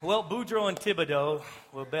Well, Boudreaux and Thibodeau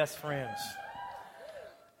were best friends.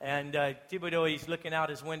 And Thibodeau, he's looking out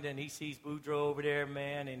his window, and he sees Boudreaux over there,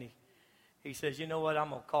 man, and he says, you know what, I'm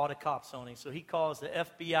going to call the cops on him. So he calls the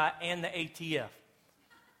FBI and the ATF.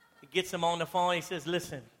 He gets them on the phone. He says,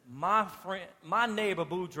 listen, my neighbor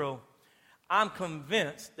Boudreaux, I'm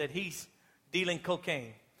convinced that he's dealing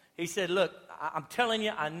cocaine. He said, look, I'm telling you,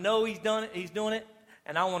 I know he's doing it,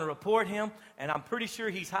 and I want to report him, and I'm pretty sure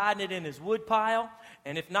he's hiding it in his wood pile.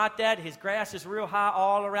 And if not that, his grass is real high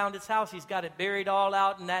all around his house. He's got it buried all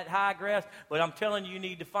out in that high grass. But I'm telling you, you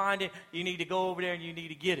need to find it. You need to go over there and you need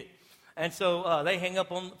to get it. And so they hang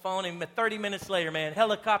up on the phone, and 30 minutes later, man,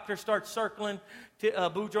 helicopters start circling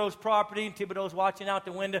Boudreaux's property, and Thibodeau's watching out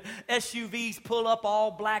the window. SUVs pull up,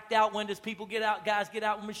 all blacked out windows. People get out, guys get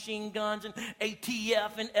out with machine guns, and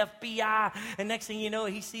ATF and FBI. And next thing you know,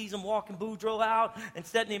 he sees them walking Boudreaux out and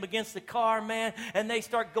setting him against the car, man. And they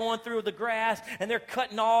start going through the grass, and they're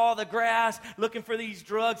cutting all the grass, looking for these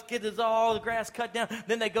drugs. Get all the grass cut down.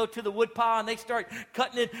 Then they go to the wood pile, and they start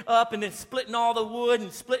cutting it up, and then splitting all the wood,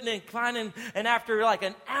 and splitting it and finding. And after like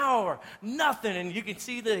an hour, nothing. And you can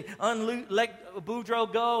see the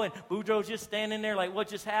Boudreaux go, and Boudreaux's just standing there like, what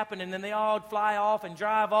just happened? And then they all fly off and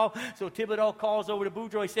drive off. So Thibodeau calls over to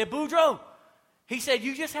Boudreaux. He said, Boudreaux, he said,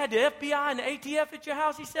 you just had the FBI and the ATF at your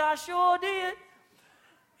house? He said, I sure did.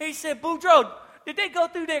 He said, Boudreaux, did they go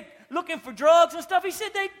through there looking for drugs and stuff? He said,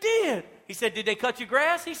 they did. He said, did they cut your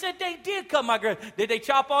grass? He said, they did cut my grass. Did they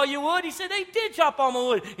chop all your wood? He said, they did chop all my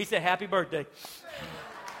wood. He said, happy birthday.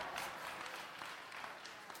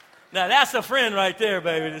 Now, that's a friend right there,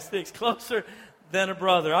 baby, that sticks closer than a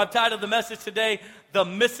brother. I've titled the message today, The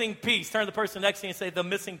Missing Piece. Turn to the person next to you and say, The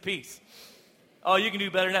Missing Piece. Oh, you can do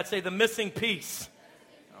better than that. Say, The Missing Piece.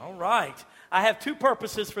 All right. I have two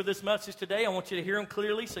purposes for this message today. I want you to hear them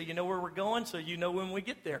clearly so you know where we're going, so you know when we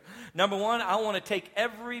get there. Number one, I want to take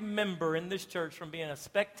every member in this church from being a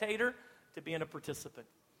spectator to being a participant.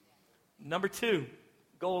 Number two,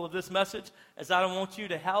 goal of this message is I want you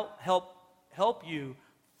to help you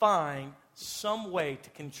find some way to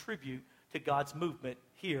contribute to God's movement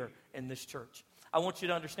here in this church. I want you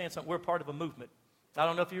to understand something. We're part of a movement. I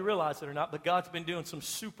don't know if you realize it or not, but God's been doing some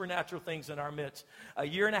supernatural things in our midst. A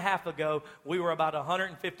year and a half ago, we were about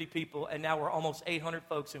 150 people, and now we're almost 800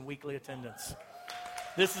 folks in weekly attendance.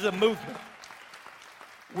 This is a movement.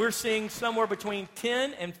 We're seeing somewhere between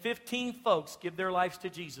 10 and 15 folks give their lives to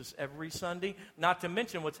Jesus every Sunday, not to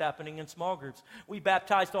mention what's happening in small groups. We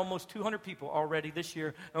baptized almost 200 people already this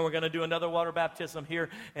year, and we're going to do another water baptism here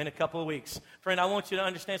in a couple of weeks. Friend, I want you to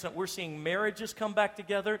understand something. We're seeing marriages come back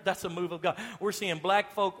together. That's a move of God. We're seeing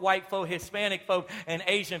black folk, white folk, Hispanic folk, and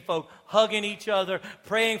Asian folk hugging each other,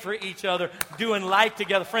 praying for each other, doing life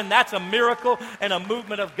together. Friend, that's a miracle and a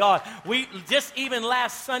movement of God. We just even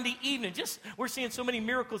last Sunday evening, we're seeing so many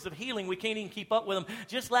miracles of healing, we can't even keep up with them.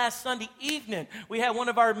 Just last Sunday evening, we had one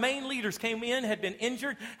of our main leaders came in, had been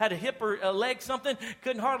injured, had a hip or a leg, something,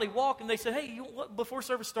 couldn't hardly walk, and they said, hey, before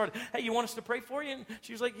service started, hey, you want us to pray for you? And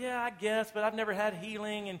she was like, yeah, I guess, but I've never had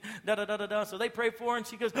healing, and da-da-da-da-da. So they prayed for her, and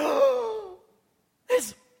she goes, oh,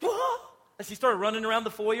 it's what? And she started running around the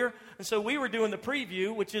foyer. And so we were doing the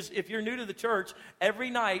preview, which is if you're new to the church,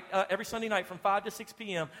 every Sunday night from 5 to 6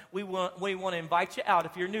 p.m., we want to invite you out.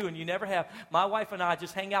 If you're new and you never have, my wife and I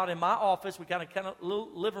just hang out in my office. We kind of little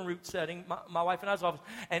living room setting, my wife and I's office.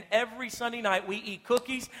 And every Sunday night we eat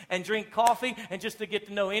cookies and drink coffee and just to get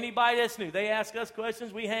to know anybody that's new. They ask us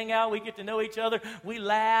questions. We hang out. We get to know each other. We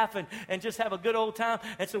laugh and just have a good old time.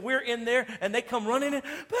 And so we're in there and they come running in.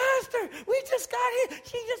 Pastor, we just got healed.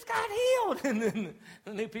 She just got healed. And then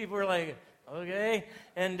the new people were like, okay.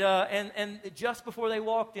 And just before they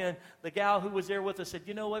walked in, the gal who was there with us said,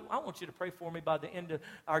 you know what, I want you to pray for me by the end of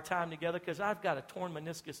our time together because I've got a torn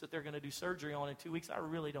meniscus that they're going to do surgery on in 2 weeks. I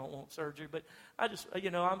really don't want surgery, but I just,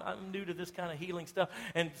 I'm new to this kind of healing stuff.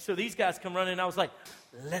 And so these guys come running, and I was like,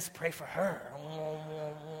 let's pray for her.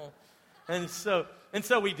 And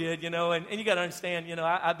so we did, and you got to understand,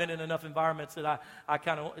 I've been in enough environments that I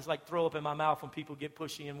kind of, it's like throw up in my mouth when people get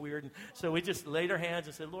pushy and weird. And so we just laid our hands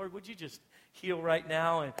and said, Lord, would you just heal right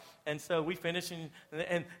now? And so we finished,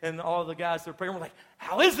 and all the guys that were praying were like,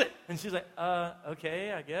 how is it? And she's like,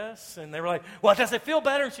 okay, I guess. And they were like, well, does it feel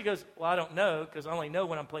better? And she goes, well, I don't know, because I only know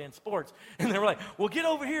when I'm playing sports. And they were like, well, get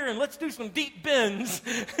over here and let's do some deep bends.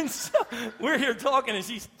 And so we're here talking, and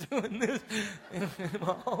she's doing this in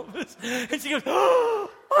my office. And she goes, oh,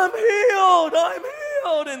 I'm healed. I'm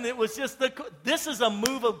healed. And it was just this is a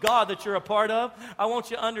move of God that you're a part of. I want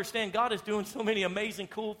you to understand God is doing so many amazing,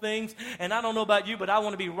 cool things. And I don't know about you, but I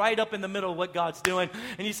want to be right up in the middle of what God's doing.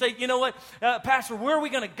 And you say, you know what, Pastor, where are we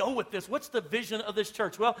going to go with this? What's the vision of this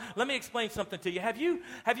church? Well, let me explain something to you. Have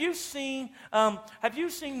you seen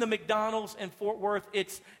the McDonald's in Fort Worth?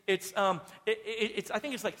 It's I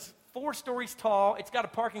think it's like 4 stories tall. It's got a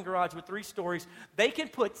parking garage with 3 stories. They can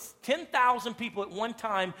put 10,000 people at one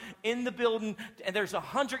time in the building, and there's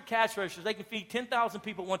 100 cash registers. They can feed 10,000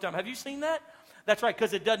 people at one time. Have you seen that? That's right,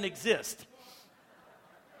 because it doesn't exist.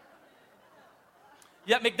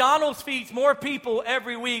 Yet McDonald's feeds more people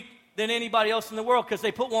every week than anybody else in the world because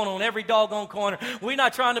they put one on every doggone corner. We're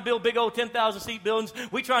not trying to build big old 10,000 seat buildings.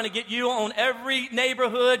 We're trying to get you on every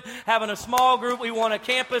neighborhood, having a small group. We want a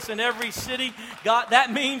campus in every city. God,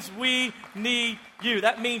 that means we need you.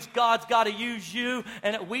 That means God's got to use you.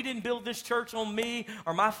 And we didn't build this church on me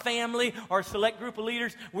or my family or a select group of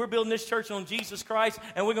leaders. We're building this church on Jesus Christ,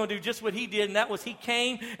 and we're going to do just what he did, and that was he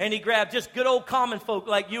came and he grabbed just good old common folk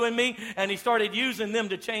like you and me, and he started using them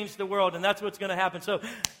to change the world, and that's what's going to happen. So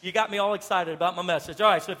you got me all excited about my message. All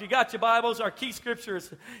right, so if you got your Bibles, our key scripture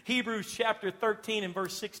is Hebrews chapter 13 and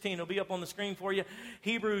verse 16. It'll be up on the screen for you.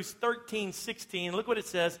 Hebrews 13:16. Look what it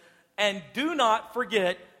says. And do not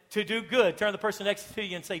forget to do good. Turn to the person next to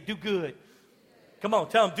you and say, do good. Come on,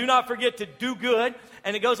 tell them, do not forget to do good.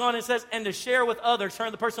 And it goes on and says, and to share with others. Turn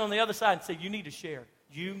to the person on the other side and say, you need to share.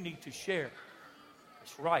 You need to share.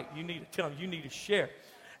 That's right. You need to tell them, you need to share.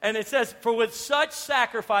 And it says, for with such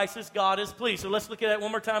sacrifices, God is pleased. So let's look at that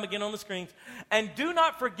one more time again on the screens. And do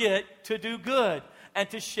not forget to do good and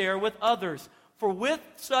to share with others. For with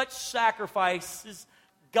such sacrifices,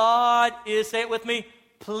 God is, say it with me,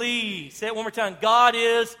 pleased. Say it one more time. God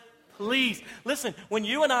is pleased. Listen, when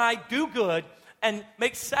you and I do good and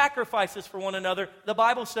make sacrifices for one another, the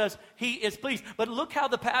Bible says he is pleased. But look how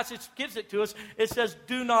the passage gives it to us. It says,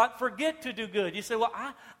 do not forget to do good. You say, well,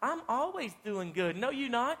 I'm always doing good. No, you're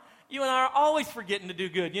not. You and I are always forgetting to do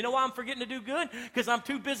good. You know why I'm forgetting to do good? Because I'm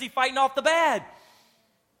too busy fighting off the bad.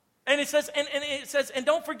 And it says, and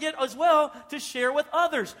don't forget as well to share with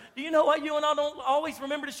others. Do you know why you and I don't always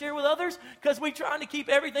remember to share with others? Because we're trying to keep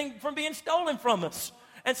everything from being stolen from us.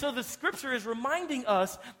 And so the scripture is reminding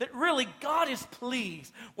us that really God is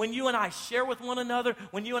pleased when you and I share with one another,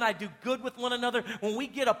 when you and I do good with one another, when we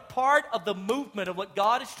get a part of the movement of what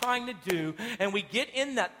God is trying to do, and we get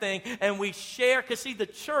in that thing and we share. Because see, the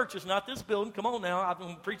church is not this building. Come on now, I'm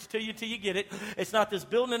going to preach to you till you get it. It's not this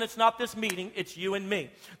building and it's not this meeting. It's you and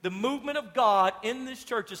me. The movement of God in this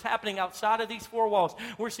church is happening outside of these 4 walls.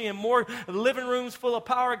 We're seeing more living rooms full of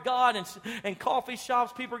power of God and coffee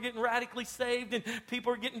shops. People are getting radically saved and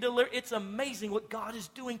people are getting delivered. It's amazing what God is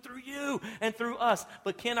doing through you and through us.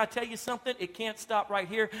 But can I tell you something? It can't stop right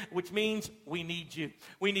here, which means we need you.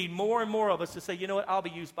 We need more and more of us to say, you know what? I'll be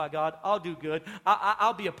used by God. I'll do good.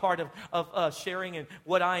 I'll be a part of sharing and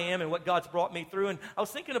what I am and what God's brought me through. And I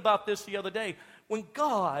was thinking about this the other day. When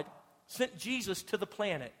God sent Jesus to the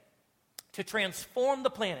planet to transform the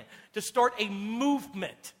planet, to start a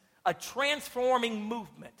movement, a transforming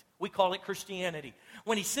movement, we call it Christianity.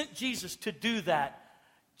 When he sent Jesus to do that,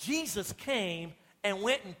 Jesus came and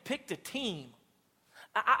went and picked a team.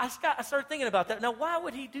 I started thinking about that. Now, why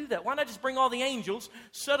would he do that? Why not just bring all the angels,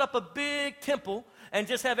 set up a big temple, and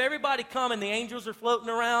just have everybody come, and the angels are floating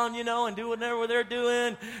around, you know, and doing whatever they're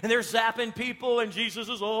doing, and they're zapping people, and Jesus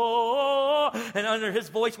is, oh, and under his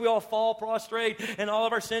voice we all fall prostrate, and all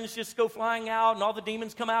of our sins just go flying out, and all the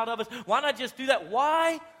demons come out of us. Why not just do that?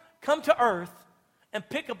 Why come to earth and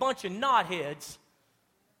pick a bunch of knotheads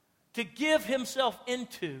to give himself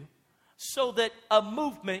into so that a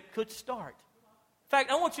movement could start? In fact,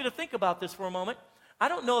 I want you to think about this for a moment. I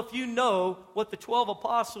don't know if you know what the 12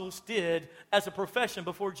 apostles did as a profession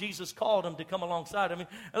before Jesus called them to come alongside. I mean,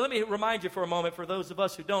 let me remind you for a moment, for those of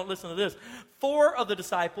us who don't, listen to this. 4 of the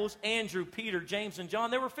disciples, Andrew, Peter, James, and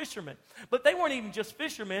John, they were fishermen. But they weren't even just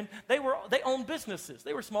fishermen. They owned businesses.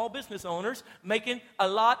 They were small business owners making a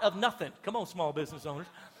lot of nothing. Come on, small business owners.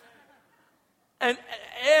 And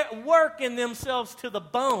working themselves to the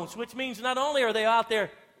bones, which means not only are they out there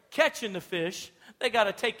catching the fish, they got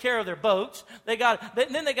to take care of their boats. Then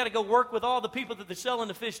they got to go work with all the people that they're selling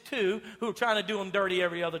the fish to, who are trying to do them dirty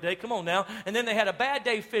every other day. Come on now. And then they had a bad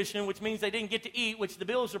day fishing, which means they didn't get to eat, which the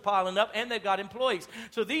bills are piling up, and they've got employees.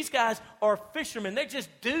 So these guys are fishermen. They're just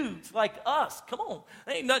dudes like us. Come on.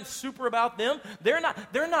 There ain't nothing super about them. They're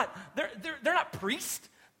not priests.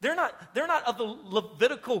 They're not of the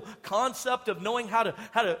Levitical concept of knowing how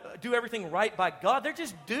to do everything right by God. They're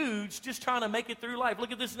just dudes just trying to make it through life.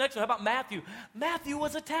 Look at this next one. How about Matthew? Matthew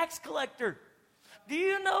was a tax collector. Do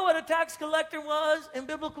you know what a tax collector was in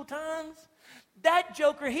biblical times? That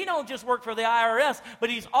joker, he don't just work for the IRS, but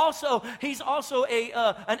he's also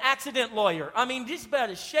an accident lawyer. I mean, just about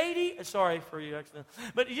as shady. Sorry for your accident,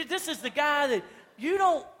 but this is the guy that you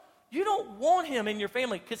don't want him in your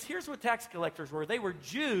family, because here's what tax collectors were. They were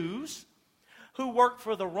Jews who worked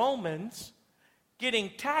for the Romans, getting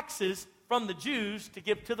taxes from the Jews to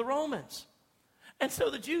give to the Romans. And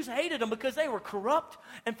so the Jews hated them because they were corrupt.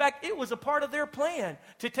 In fact, it was a part of their plan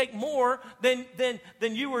to take more than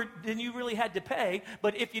you really had to pay.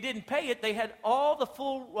 But if you didn't pay it, they had all the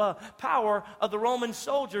full power of the Roman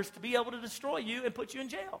soldiers to be able to destroy you and put you in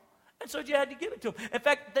jail. And so you had to give it to them. In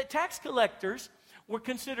fact, the tax collectors were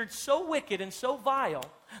considered so wicked and so vile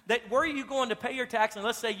that were you going to pay your tax, and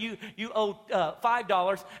let's say you owed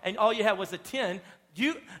 $5 and all you had was a 10,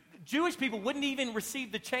 Jewish people wouldn't even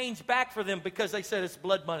receive the change back for them because they said it's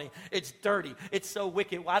blood money. It's dirty. It's so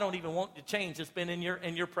wicked. Well, I don't even want the change that's been in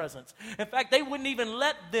your presence. In fact, they wouldn't even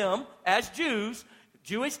let them, as Jews,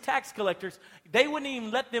 Jewish tax collectors, they wouldn't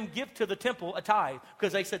even let them give to the temple a tithe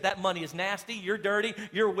because they said that money is nasty, you're dirty,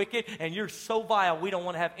 you're wicked, and you're so vile, we don't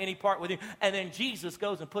want to have any part with you. And then Jesus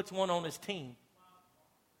goes and puts one on his team.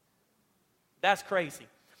 That's crazy.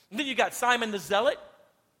 And then you got Simon the Zealot.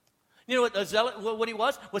 You know what a zealot, what he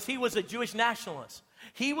was? He was a Jewish nationalist.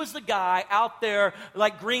 He was the guy out there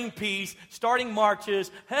like Greenpeace, starting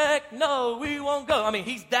marches. Heck no, we won't go. I mean,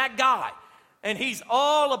 he's that guy. And he's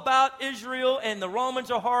all about Israel, and the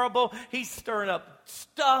Romans are horrible. He's stirring up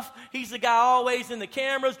stuff. He's the guy always in the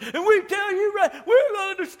cameras. And we tell you, right, we're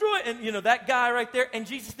going to destroy it. And, that guy right there. And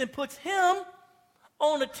Jesus then puts him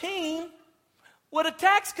on a team with a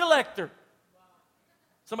tax collector.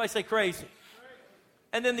 Somebody say crazy.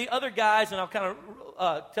 And then the other guys, and I'll kind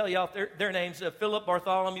of tell you off their names, Philip,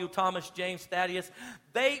 Bartholomew, Thomas, James, Thaddeus.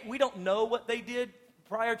 We don't know what they did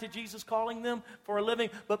prior to Jesus calling them for a living,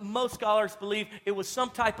 but most scholars believe it was some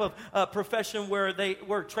type of profession where they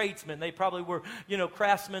were tradesmen. They probably were,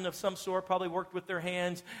 craftsmen of some sort, probably worked with their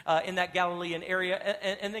hands in that Galilean area.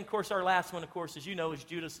 And then, of course, our last one, of course, as you know, is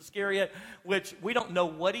Judas Iscariot, which we don't know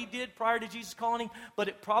what he did prior to Jesus calling him, but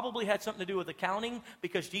it probably had something to do with accounting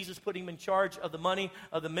because Jesus put him in charge of the money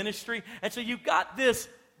of the ministry. And so you've got this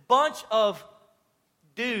bunch of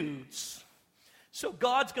dudes. So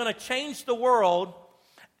God's going to change the world.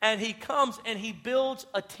 And he comes and he builds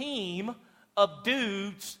a team of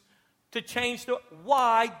dudes to change the...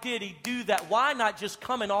 Why did he do that? Why not just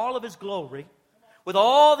come in all of his glory with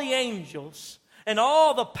all the angels and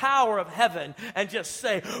all the power of heaven and just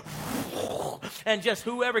say, and just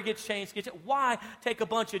whoever gets changed gets it? Why take a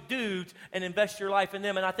bunch of dudes and invest your life in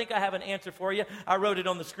them? And I think I have an answer for you. I wrote it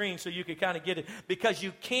on the screen so you could kind of get it. Because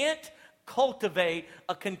you can't cultivate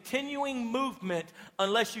a continuing movement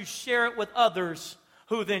unless you share it with others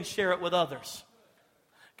who then share it with others.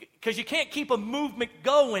 Because you can't keep a movement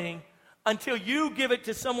going until you give it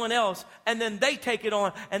to someone else, and then they take it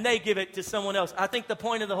on, and they give it to someone else. I think the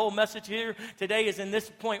point of the whole message here today is in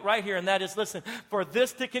this point right here, and that is, listen, for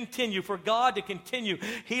this to continue, for God to continue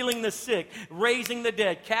healing the sick, raising the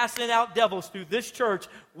dead, casting out devils through this church,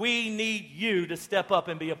 we need you to step up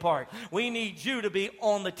and be a part. We need you to be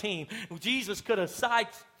on the team. Jesus could have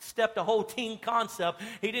sidestepped a whole team concept.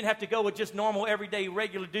 He didn't have to go with just normal, everyday,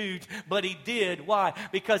 regular dudes, but he did. Why?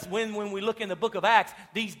 Because when we look in the book of Acts,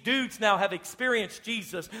 these dudes now have experienced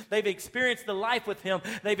Jesus. They've experienced the life with him.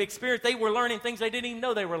 They were learning things they didn't even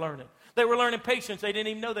know they were learning. They were learning patience. They didn't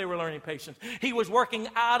even know they were learning patience. He was working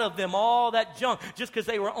out of them all that junk just because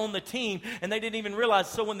they were on the team and they didn't even realize.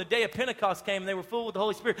 So when the day of Pentecost came and they were full with the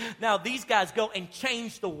Holy Spirit, now these guys go and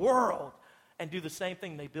change the world and do the same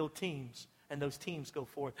thing. They build teams, and those teams go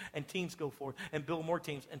forth, and teams go forth, and build more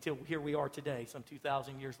teams until here we are today, some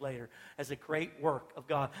 2,000 years later, as a great work of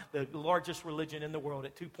God. The largest religion in the world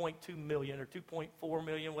at 2.2 million or 2.4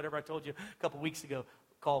 million, whatever I told you a couple weeks ago,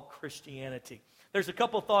 called Christianity. There's a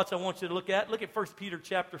couple thoughts I want you to look at. Look at 1 Peter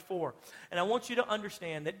chapter 4. And I want you to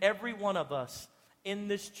understand that every one of us in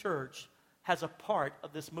this church has a part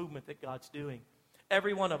of this movement that God's doing.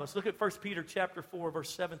 Every one of us. Look at 1 Peter chapter 4, verse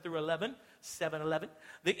 7 through 11. 7:11.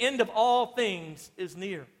 The end of all things is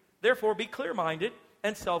near. Therefore, be clear-minded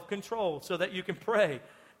and self-controlled so that you can pray.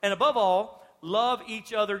 And above all, love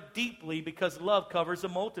each other deeply because love covers a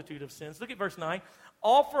multitude of sins. Look at verse 9.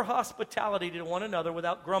 Offer hospitality to one another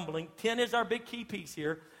without grumbling. 10 is our big key piece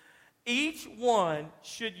here. Each one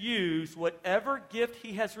should use whatever gift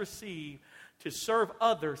he has received to serve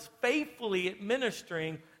others, faithfully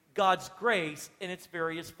administering God's grace in its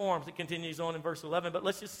various forms. It continues on in verse 11, but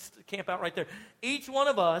let's just camp out right there. Each one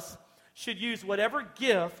of us should use whatever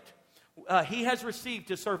gift he has received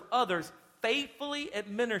to serve others, faithfully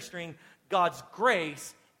administering God's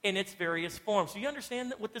grace in its various forms. Do you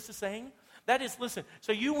understand what this is saying? That is, listen,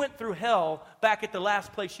 so you went through hell back at the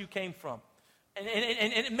last place you came from. And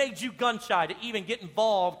it made you gun-shy to even get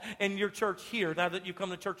involved in your church here now that you come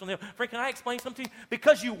to church on the hill. Friend, can I explain something to you?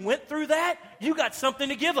 Because you went through that, you got something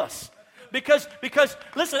to give us. Because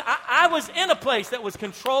listen, I was in a place that was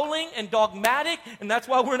controlling and dogmatic, and that's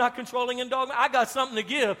why we're not controlling and dogmatic. I got something to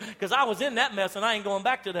give because I was in that mess, and I ain't going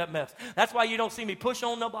back to that mess. That's why you don't see me push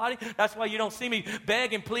on nobody. That's why you don't see me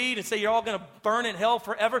beg and plead and say you're all going to burn in hell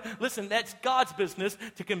forever. Listen, that's God's business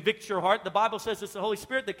to convict your heart. The Bible says it's the Holy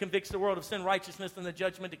Spirit that convicts the world of sin, righteousness, and the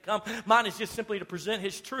judgment to come. Mine is just simply to present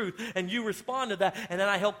His truth, and you respond to that, and then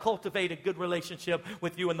I help cultivate a good relationship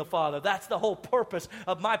with you and the Father. That's the whole purpose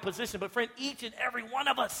of my position. But friend, each and every one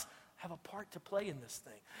of us have a part to play in this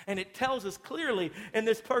thing. And it tells us clearly in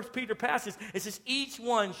this 1 Peter passage, it says each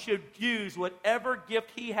one should use whatever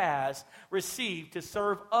gift he has received to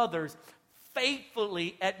serve others,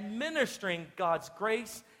 faithfully administering God's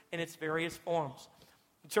grace in its various forms.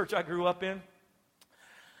 The church I grew up in,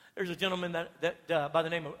 there's a gentleman that by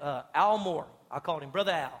the name of Al Moore. I called him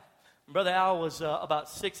Brother Al. Brother Al was about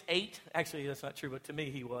 6'8". Actually, that's not true, but to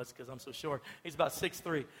me he was because I'm so short. He's about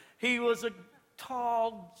 6'3". He was a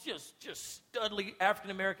tall, just studly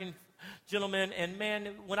African-American gentleman. And man,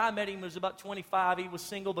 when I met him, he was about 25. He was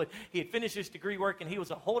single, but he had finished his degree work, and he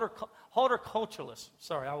was a horticulturalist.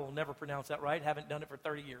 Sorry, I will never pronounce that right. Haven't done it for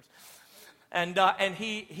 30 years. And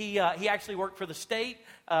he actually worked for the state,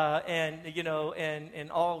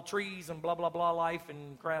 and all trees and blah, blah, blah life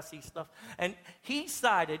and grassy stuff. And he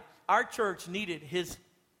decided our church needed his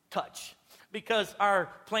touch because our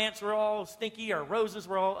plants were all stinky, our roses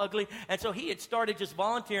were all ugly. And so he had started just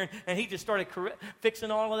volunteering, and he just started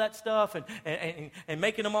fixing all of that stuff and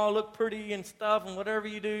making them all look pretty and stuff, and whatever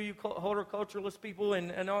you do, you horticulturalist people,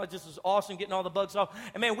 and all, it just was awesome getting all the bugs off.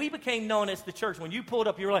 And man, we became known as the church. When you pulled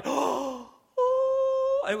up, you were like, oh,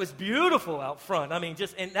 it was beautiful out front. I mean,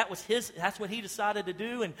 and that's what he decided to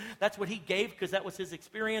do, and that's what he gave because that was his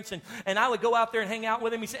experience. And I would go out there and hang out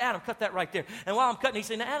with him. He said, Adam, cut that right there. And while I'm cutting, he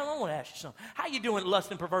said, now, Adam, I want to ask you something. How you doing at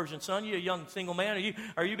lust and perversion, son? You a young single man?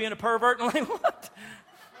 Are you being a pervert? And I'm like, what?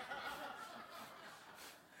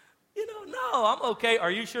 No, I'm okay.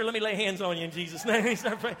 Are you sure? Let me lay hands on you in Jesus' name. He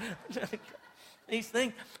started praying. These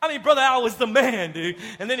things. I mean, Brother Al was the man, dude.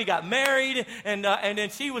 And then he got married, and then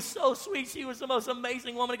she was so sweet. She was the most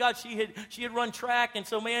amazing woman of God. She had run track, and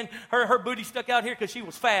so, man, her booty stuck out here because she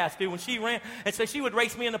was fast, dude, when she ran. And so she would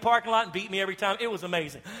race me in the parking lot and beat me every time. It was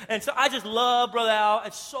amazing. And so I just love Brother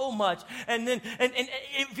Al so much. And then, and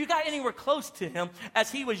if you got anywhere close to him,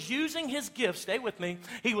 as he was using his gift, stay with me,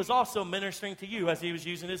 he was also ministering to you as he was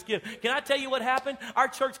using his gift. Can I tell you what happened? Our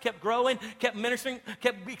church kept growing, kept ministering,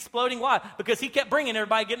 kept exploding. Why? Because he kept bringing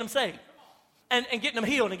everybody, getting them saved and getting them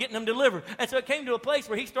healed and getting them delivered. And so it came to a place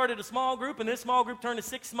where he started a small group, and this small group turned to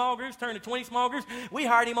 6 small groups, turned to 20 small groups. We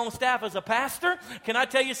hired him on staff as a pastor. Can I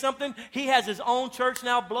tell you something? He has his own church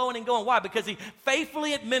now blowing and going. Why? Because he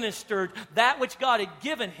faithfully administered that which God had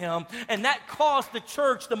given him, and that caused the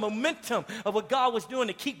church the momentum of what God was doing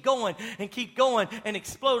to keep going and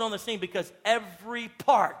explode on the scene, because every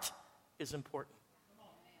part is important.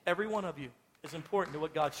 Every one of you is important to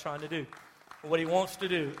what God's trying to do, what He wants to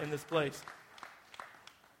do in this place.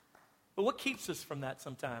 But what keeps us from that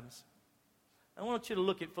sometimes? I want you to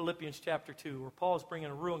look at Philippians chapter 2, where Paul's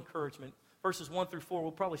bringing a real encouragement. Verses 1 through 4,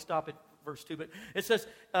 we'll probably stop at verse 2, but it says,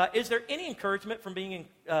 is there any encouragement from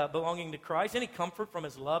belonging to Christ, any comfort from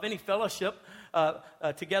His love, any fellowship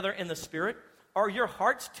together in the Spirit? Are your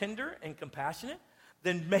hearts tender and compassionate?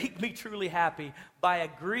 Then make me truly happy by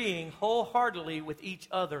agreeing wholeheartedly with each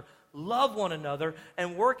other. Love one another,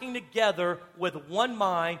 and working together with one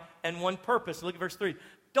mind and one purpose. Look at verse 3.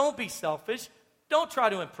 Don't be selfish. Don't try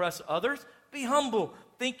to impress others. Be humble,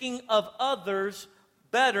 thinking of others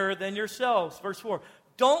better than yourselves. Verse 4.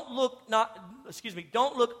 Don't look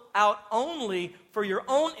out only for your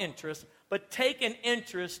own interest, but take an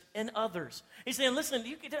interest in others. He's saying, listen,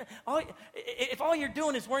 if all you're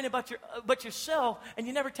doing is worrying about yourself, and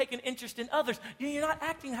you never take an interest in others, you're not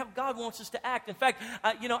acting how God wants us to act. In fact,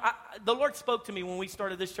 the Lord spoke to me when we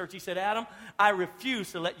started this church. He said, Adam, I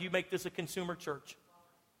refuse to let you make this a consumer church.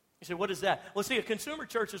 He said, what is that? Well, see, a consumer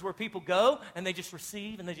church is where people go, and they just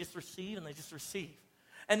receive, and they just receive, and they just receive.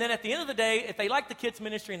 And then at the end of the day, if they like the kids'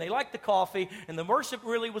 ministry and they like the coffee and the worship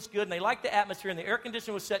really was good and they like the atmosphere and the air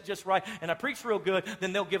conditioning was set just right and I preached real good,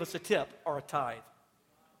 then they'll give us a tip or a tithe.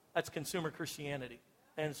 That's consumer Christianity.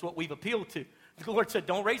 And it's what we've appealed to. The Lord said,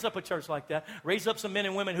 don't raise up a church like that. Raise up some men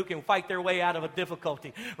and women who can fight their way out of a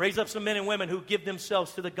difficulty. Raise up some men and women who give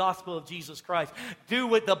themselves to the gospel of Jesus Christ. Do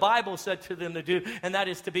what the Bible said to them to do, and that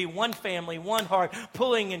is to be one family, one heart,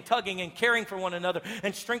 pulling and tugging and caring for one another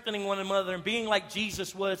and strengthening one another and being like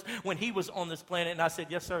Jesus was when he was on this planet. And I said,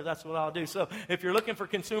 yes, sir, that's what I'll do. So if you're looking for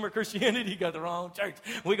consumer Christianity, you got the wrong church.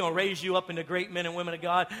 We're going to raise you up into great men and women of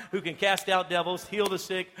God who can cast out devils, heal the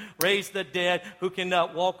sick, raise the dead, who can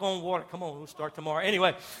walk on water. Come on, we'll start tomorrow.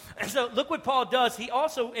 Anyway, and so look what Paul does. He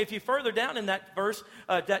also, if you further down in that verse,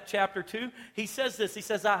 that chapter 2, he says this. He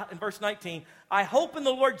says in verse 19, I hope in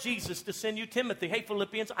the Lord Jesus to send you Timothy. Hey,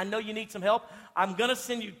 Philippians, I know you need some help. I'm going to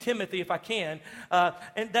send you Timothy if I can.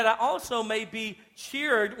 And that I also may be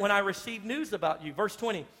cheered when I receive news about you. Verse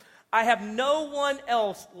 20, I have no one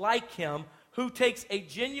else like him who takes a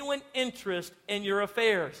genuine interest in your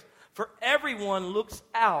affairs. For everyone looks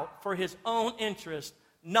out for his own interest,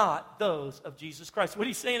 not those of Jesus Christ. What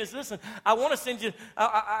he's saying is, listen, I want to send you,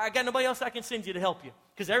 I got nobody else I can send you to help you.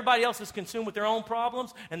 Because everybody else is consumed with their own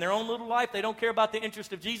problems and their own little life. They don't care about the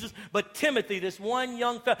interest of Jesus. But Timothy, this one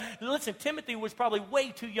young fellow, listen, Timothy was probably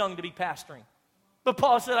way too young to be pastoring. But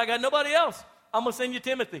Paul said, I got nobody else. I'm going to send you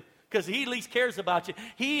Timothy. Because he at least cares about you.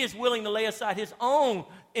 He is willing to lay aside his own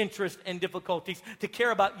interest and difficulties to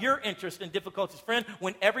care about your interest and difficulties. Friend,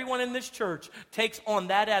 when everyone in this church takes on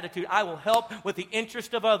that attitude, I will help with the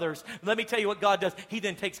interest of others. Let me tell you what God does. He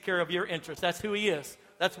then takes care of your interest. That's who he is.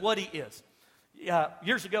 That's what he is.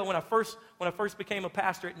 Years ago, when I first became a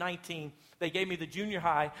pastor at 19, they gave me the junior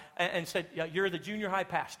high and said, you're the junior high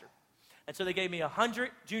pastor. And so they gave me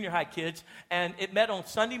 100 junior high kids, and it met on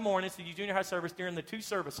Sunday mornings, the junior high service, during the 2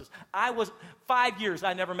 services. 5 years,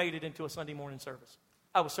 I never made it into a Sunday morning service.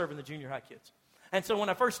 I was serving the junior high kids. And so when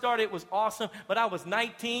I first started, it was awesome, but I was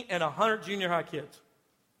 19 and 100 junior high kids.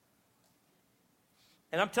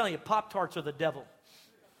 And I'm telling you, Pop-Tarts are the devil.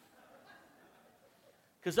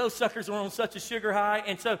 Because those suckers were on such a sugar high,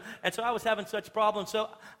 and so I was having such problems. So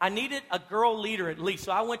I needed a girl leader at least.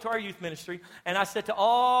 So I went to our youth ministry, and I said to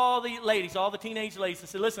all the ladies, all the teenage ladies, I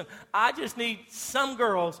said, listen, I just need some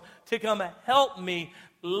girls to come help me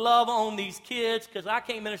love on these kids, because I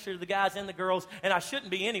can't minister to the guys and the girls, and I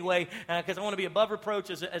shouldn't be anyway, because I want to be above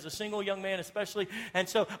reproach as a single young man especially. And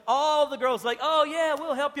so all the girls like, oh yeah,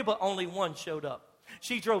 we'll help you, but only one showed up.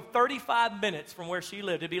 She drove 35 minutes from where she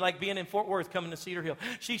lived. It'd be like being in Fort Worth coming to Cedar Hill.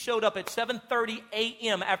 She showed up at 7:30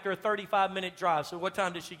 a.m. after a 35-minute drive. So what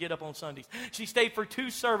time did she get up on Sundays? She stayed for 2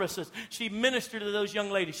 services. She ministered to those young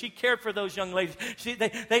ladies. She cared for those young ladies.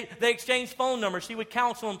 They exchanged phone numbers. She would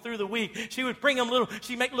counsel them through the week. She would bring them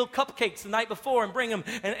she'd make little cupcakes the night before and bring them.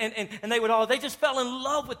 And they just fell in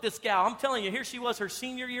love with this gal. I'm telling you, here she was, her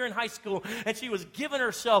senior year in high school, and she was giving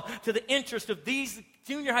herself to the interest of these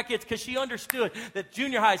junior high kids, because she understood that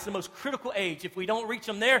junior high is the most critical age. If we don't reach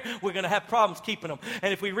them there, we're going to have problems keeping them.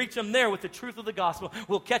 And if we reach them there with the truth of the gospel,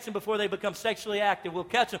 we'll catch them before they become sexually active. We'll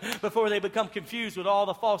catch them before they become confused with all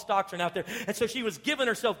the false doctrine out there. And so she was giving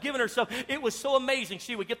herself. It was so amazing.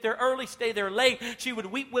 She would get there early, stay there late. She would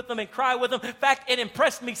weep with them and cry with them. In fact, it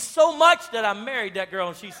impressed me so much that I married that girl,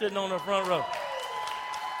 and she's sitting on the front row.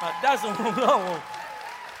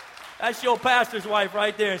 That's your pastor's wife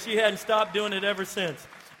right there, and she hadn't stopped doing it ever since.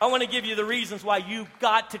 I want to give you the reasons why you've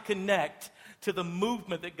got to connect to the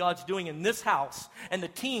movement that God's doing in this house. And the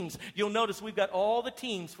teams, you'll notice we've got all the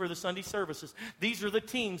teams for the Sunday services. These are the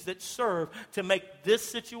teams that serve to make this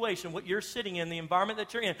situation, what you're sitting in, the environment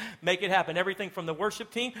that you're in, make it happen. Everything from the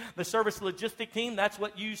worship team, the service logistic team, that's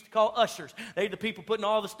what you used to call ushers. They're the people putting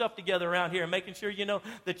all the stuff together around here and making sure,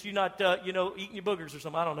 that you're not, eating your boogers or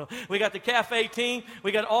something. I don't know. We got the cafe team.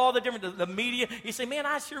 We got all the different, the media. You say, man,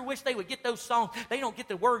 I sure wish they would get those songs. They don't get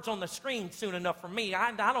the words on the screen soon enough for me.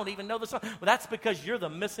 I don't even know the song. Well, that's because you're the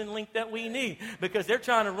missing link that we need, because they're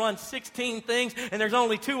trying to run 16 things and there's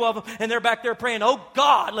only 2 of them, and they're back there praying, oh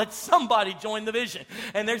God, let somebody join the vision.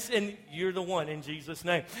 And you're the one, in Jesus'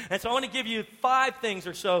 name. And so I want to give you 5 things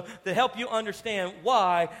or so to help you understand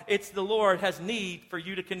why it's the Lord has need for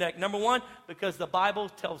you to connect. Number 1, because the Bible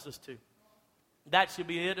tells us to. That should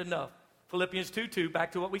be it enough. Philippians 2:2,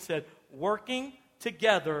 back to what we said, working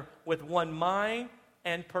together with one mind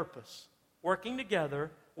and purpose. Working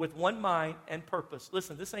together with one mind and purpose.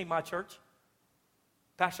 Listen, this ain't my church.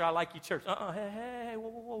 Pastor, I like your church. Hey,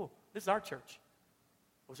 whoa. This is our church.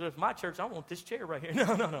 So if my church, I want this chair right here.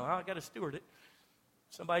 No, I got to steward it.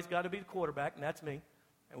 Somebody's got to be the quarterback, and that's me.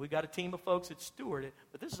 And we got a team of folks that steward it.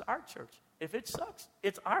 But this is our church. If it sucks,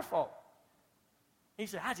 it's our fault. He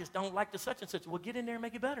said, I just don't like the such and such. Well, get in there and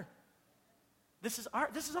make it better. This is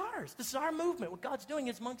ours. This is our movement. What God's doing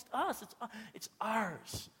is amongst us. It's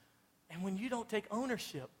ours. And when you don't take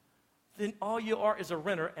ownership then all you are is a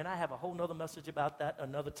renter, and I have a whole nother message about that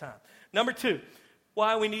another time. Number 2,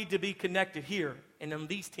 why we need to be connected here and in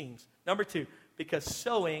these teams. Number 2, because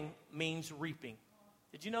sowing means reaping.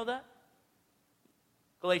 Did you know that?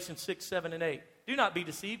 Galatians 6, 7, and 8. Do not be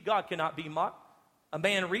deceived. God cannot be mocked. A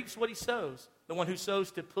man reaps what he sows. The one who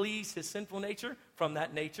sows to please his sinful nature from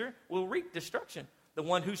that nature will reap destruction. The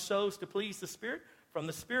one who sows to please the Spirit from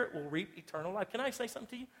the Spirit will reap eternal life. Can I say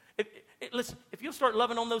something to you? Listen, if you'll start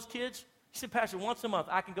loving on those kids, you said, Pastor, once a month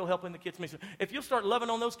I can go help in the kids' ministry. If you'll start loving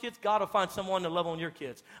on those kids, God will find someone to love on your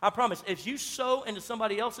kids. I promise, if you sow into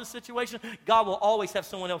somebody else's situation, God will always have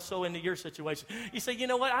someone else sow into your situation. You say, you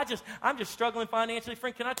know what, I'm just struggling financially.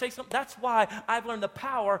 Friend, can I tell you something? That's why I've learned the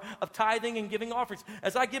power of tithing and giving offerings.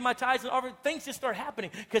 As I give my tithes and offerings, things just start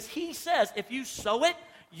happening. Because he says, if you sow it,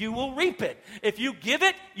 you will reap it. If you give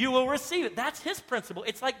it, you will receive it. That's his principle.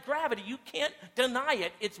 It's like gravity. You can't deny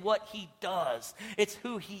it. It's what he does. It's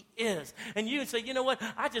who he is. And you say, you know what?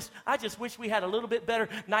 I just wish we had a little bit better,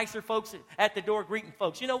 nicer folks at the door greeting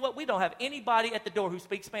folks. You know what? We don't have anybody at the door who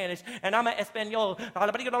speaks Spanish, and I'm an Espanol.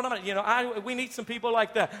 You know, we need some people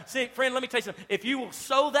like that. See, friend, let me tell you something. If you will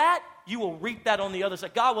sow that, you will reap that on the other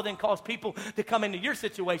side. God will then cause people to come into your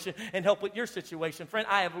situation and help with your situation. Friend,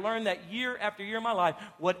 I have learned that year after year in my life,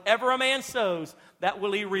 whatever a man sows, that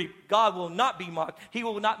will he reap. God will not be mocked. He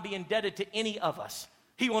will not be indebted to any of us.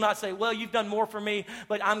 He will not say, well, you've done more for me,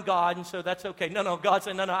 but I'm God, and so that's okay. No, God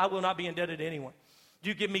said, no, I will not be indebted to anyone.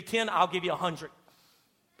 You give me 10, I'll give you 100.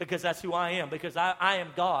 Because that's who I am. Because I am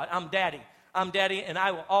God. I'm daddy. I'm daddy, and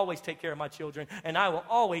I will always take care of my children, and I will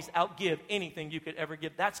always outgive anything you could ever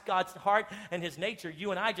give. That's God's heart and his nature.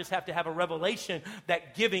 You and I just have to have a revelation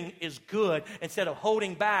that giving is good instead of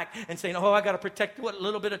holding back and saying, oh, I got to protect what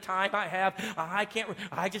little bit of time I have.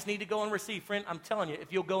 I just need to go and receive. Friend, I'm telling you,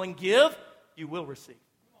 if you'll go and give, you will receive.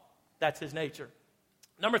 That's his nature.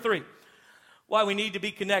 Number 3, why we need to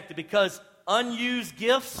be connected, because unused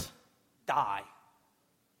gifts die.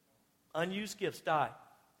 Unused gifts die.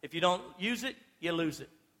 If you don't use it, you lose it.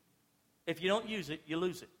 If you don't use it, you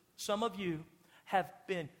lose it. Some of you have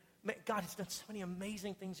been, God has done so many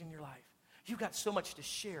amazing things in your life. You've got so much to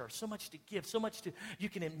share, so much to give, so much you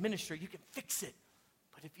can administer, you can fix it.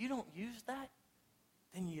 But if you don't use that,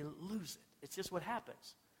 then you lose it. It's just what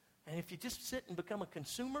happens. And if you just sit and become a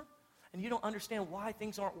consumer and you don't understand why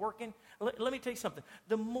things aren't working, let me tell you something.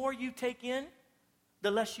 The more you take in,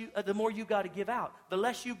 the more you got to give out. The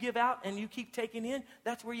less you give out and you keep taking in,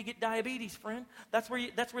 that's where you get diabetes, friend. That's where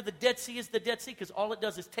the Dead Sea is the Dead Sea, because all it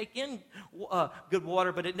does is take in good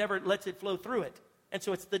water, but it never lets it flow through it. And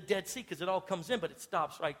so it's the Dead Sea, because it all comes in, but it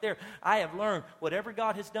stops right there. I have learned whatever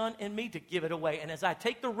God has done in me to give it away. And as I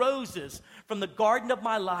take the roses from the garden of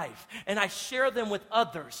my life and I share them with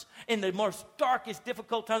others in the most darkest,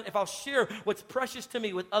 difficult times, if I'll share what's precious to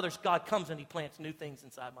me with others, God comes and he plants new things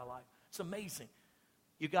inside my life. It's amazing.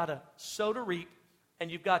 You got to sow to reap,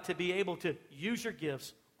 and you've got to be able to use your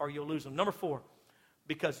gifts or you'll lose them. Number 4,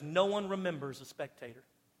 because no one remembers a spectator.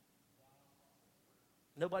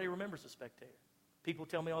 Nobody remembers a spectator. People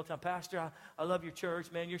tell me all the time, Pastor, I love your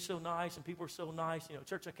church, man. You're so nice, and people are so nice. You know,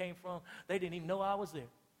 church I came from, they didn't even know I was there.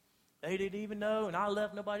 They didn't even know, and I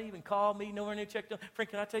left. Nobody even called me. Nowhere near checked on. Friend,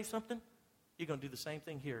 can I tell you something? You're going to do the same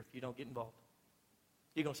thing here if you don't get involved.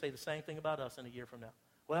 You're going to say the same thing about us in a year from now.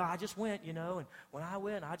 Well, I just went, you know, and when I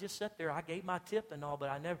went, I just sat there. I gave my tip and all, but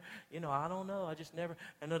I never, you know, I don't know. I just never.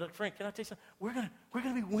 And friend, can I tell you something? We're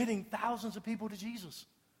gonna be winning thousands of people to Jesus.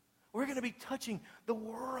 We're going to be touching the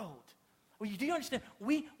world. Well, do you understand?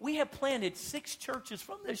 We have planted 6 churches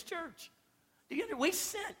from this church. Do you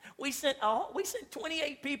understand? We sent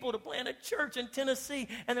 28 people to plant a church in Tennessee,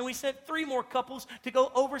 and then we sent 3 more couples to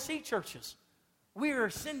go oversee churches. We are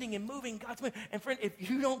sending and moving God's way. And friend, if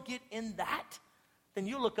you don't get in that, then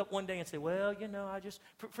you'll look up one day and say, well, you know,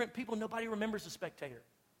 friend, nobody remembers the spectator,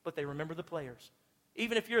 but they remember the players.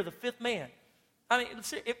 Even if you're the 5th man. I mean,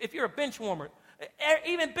 if you're a bench warmer,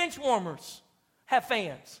 even bench warmers have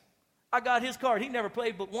fans. I got his card. He never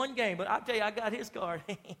played but 1 game, but I'll tell you, I got his card.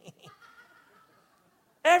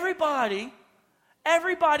 Everybody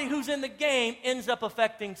who's in the game ends up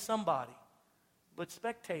affecting somebody. But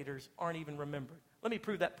spectators aren't even remembered. Let me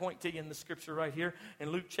prove that point to you in the scripture right here.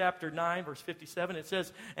 In Luke chapter 9, verse 57, it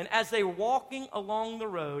says, and as they were walking along the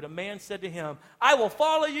road, a man said to him, I will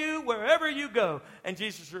follow you wherever you go. And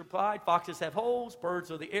Jesus replied, foxes have holes,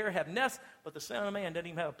 birds of the air have nests, but the Son of Man doesn't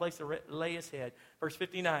even have a place to lay his head. Verse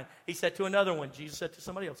 59, he said to another one, Jesus said to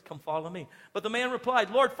somebody else, come follow me. But the man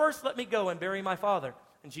replied, Lord, first let me go and bury my father.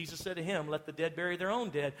 And Jesus said to him, let the dead bury their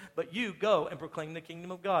own dead, but you go and proclaim the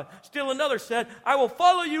kingdom of God. Still another said, I will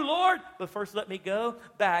follow you, Lord, but first let me go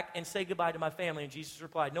back and say goodbye to my family. And Jesus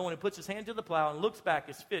replied, no one who puts his hand to the plow and looks back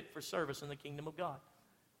is fit for service in the kingdom of God.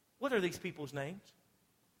 What are these people's names?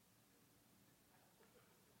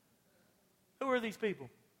 Who are these people?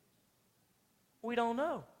 We don't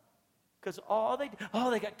know. Because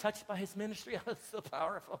they got touched by his ministry. It was so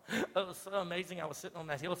powerful. It was so amazing. I was sitting on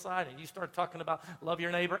that hillside, and you started talking about love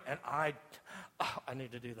your neighbor, and I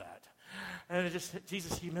need to do that. And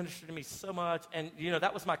Jesus, he ministered to me so much. And,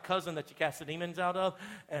 that was my cousin that you cast the demons out of.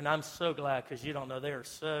 And I'm so glad, because you don't know, they are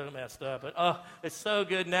so messed up. But, it's so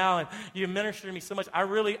good now. And you ministered to me so much. I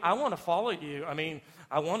want to follow you. I mean,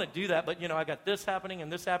 I want to do that. But, I got this happening,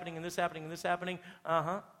 and this happening, and this happening, and this happening.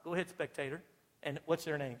 Go ahead, spectator. And what's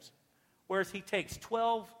their names? Whereas he takes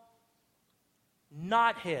 12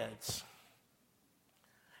 knotheads.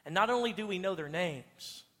 And not only do we know their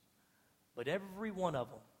names, but every one of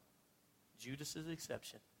them, Judas is the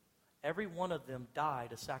exception, every one of them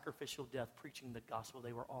died a sacrificial death preaching the gospel.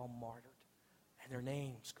 They were all martyred. And their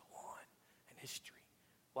names go on in history.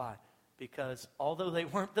 Why? Because although they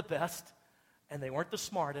weren't the best, and they weren't the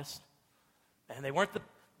smartest, and they weren't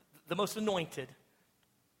the most anointed,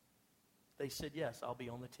 they said, yes, I'll be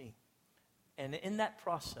on the team. And in that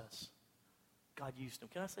process, God used them.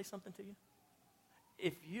 Can I say something to you?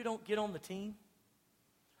 If you don't get on the team,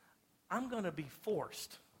 I'm going to be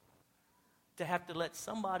forced to have to let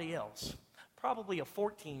somebody else, probably a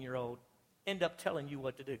 14-year-old, end up telling you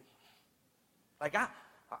what to do. Like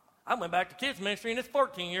I went back to kids ministry, and this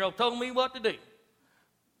 14-year-old told me what to do.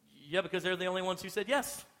 Yeah, because they're the only ones who said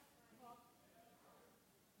yes.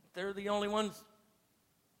 They're the only ones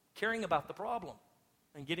caring about the problem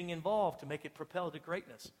and getting involved to make it propel to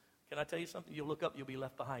greatness. Can I tell you something? You'll look up, you'll be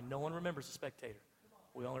left behind. No one remembers the spectator.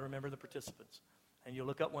 We only remember the participants. And you'll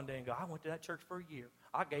look up one day and go, I went to that church for a year.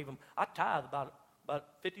 I tithed about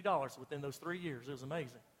 $50 within those 3 years. It was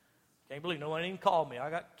amazing. Can't believe no one even called me. I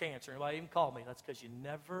got cancer. Nobody even called me. That's because you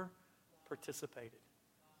never participated.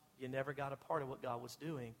 You never got a part of what God was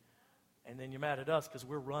doing. And then you're mad at us because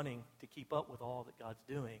we're running to keep up with all that God's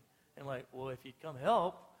doing. And like, well, if you'd come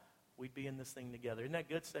help, we'd be in this thing together. Isn't that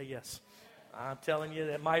good? Say yes. I'm telling you,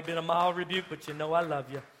 that might have been a mild rebuke, but I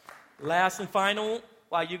love you. Last and final,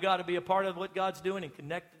 why you got to be a part of what God's doing and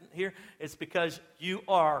connected here, it's because you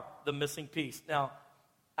are the missing piece. Now,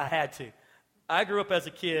 I had to. I grew up as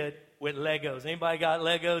a kid with Legos. Anybody got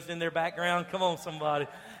Legos in their background? Come on, somebody.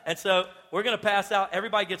 And so we're going to pass out.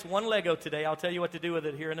 Everybody gets one Lego today. I'll tell you what to do with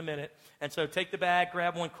it here in a minute. And so take the bag,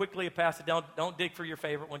 grab one quickly, and pass it down. Don't dig for your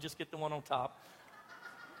favorite one. Just get the one on top.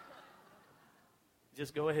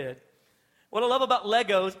 Just go ahead. What I love about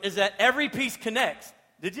Legos is that every piece connects.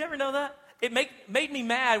 Did you ever know that? It made me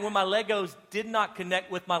mad when my Legos did not connect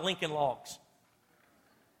with my Lincoln Logs.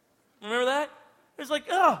 Remember that? It was like,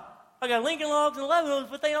 I got Lincoln Logs and Legos,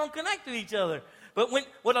 but they don't connect to each other. But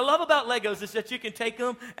what I love about Legos is that you can take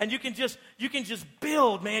them and you can just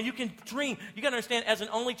build, man. You can dream. You got to understand, as an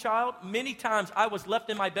only child, many times I was left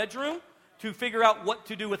in my bedroom to figure out what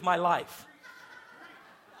to do with my life.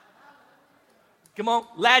 Come on,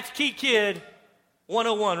 latchkey kid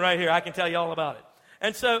 101 right here. I can tell you all about it.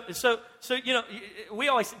 And so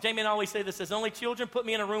Jamie and I always say this, as only children, put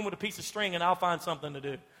me in a room with a piece of string and I'll find something to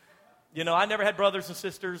do. I never had brothers and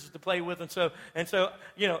sisters to play with, and so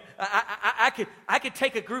I could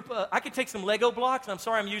take I could take some Lego blocks. And I'm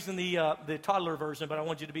sorry I'm using the toddler version, but I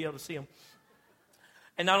want you to be able to see them.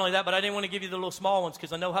 And not only that, but I didn't want to give you the little small ones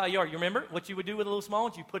because I know how you are. You remember what you would do with the little small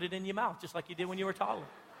ones? You put it in your mouth just like you did when you were a toddler.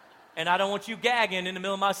 And I don't want you gagging in the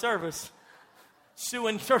middle of my service,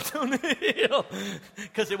 suing Church on the Hill,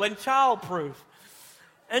 because it wasn't childproof.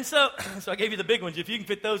 And so I gave you the big ones. If you can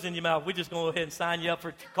fit those in your mouth, we're just going to go ahead and sign you up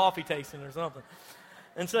for coffee tasting or something.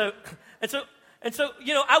 And so,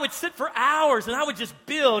 I would sit for hours and I would just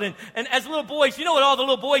build. And as little boys, you know what all the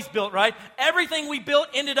little boys built, right? Everything we built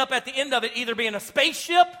ended up at the end of it either being a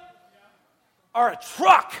spaceship or a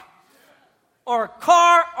truck or a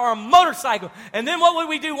car or a motorcycle. And then what would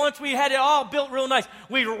we do once we had it all built real nice?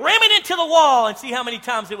 We'd ram it into the wall and see how many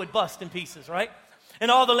times it would bust in pieces, right? And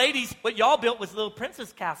all the ladies, what y'all built was little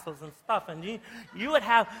princess castles and stuff. And you would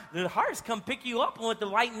have the hearts come pick you up with the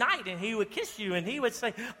white knight, and he would kiss you, and he would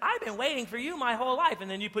say, I've been waiting for you my whole life. And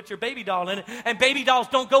then you put your baby doll in it. And baby dolls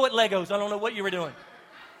don't go with Legos. I don't know what you were doing.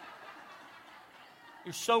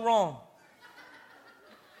 You're so wrong.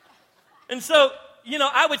 And so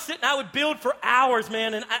I would sit and I would build for hours,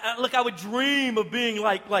 man. And I would dream of being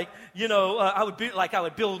I would build like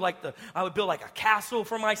a castle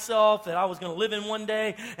for myself that I was going to live in one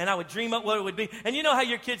day. And I would dream up what it would be. And you know how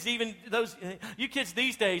your kids, you kids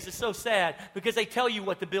these days, it's so sad because they tell you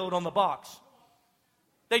what to build on the box.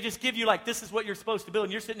 They just give you this is what you're supposed to build.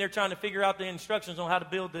 And you're sitting there trying to figure out the instructions on how to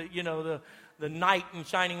build the knight in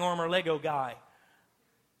shining armor Lego guy.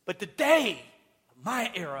 But today, my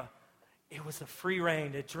era, it was a free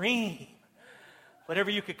reign, a dream. Whatever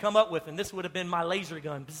you could come up with, and this would have been my laser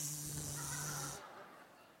gun. Bzzz.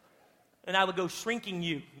 And I would go shrinking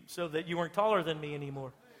you so that you weren't taller than me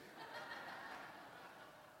anymore.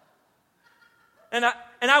 And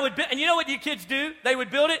you know what you kids do? They would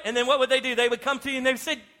build it, and then what would they do? They would come to you and they would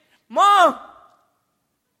say, Mom,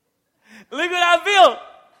 look what I built.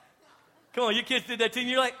 Come on, you kids did that too, and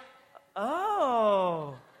you're like,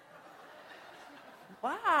 oh,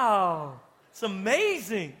 wow, it's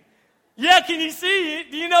amazing. Yeah, can you see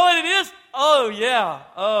it? Do you know what it is? Oh,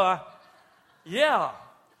 yeah. Yeah.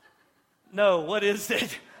 No, what is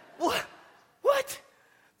it? What?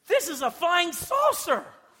 This is a flying saucer.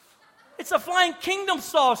 It's a flying kingdom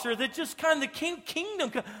saucer that just kind of the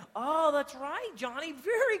kingdom. Oh, that's right, Johnny.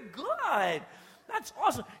 Very good. That's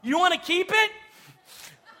awesome. You want to keep it?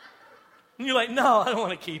 And you're like, no, I don't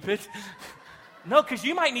want to keep it. No, because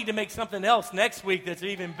you might need to make something else next week that's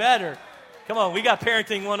even better. Come on, we got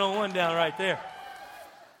parenting 101 down right there.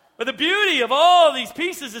 But the beauty of all these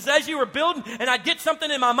pieces is as you were building, and I'd get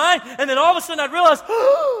something in my mind, and then all of a sudden I'd realize,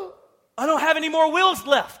 oh, I don't have any more wheels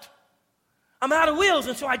left. I'm out of wheels,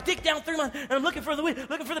 and so I dig down through and I'm looking for the wheel,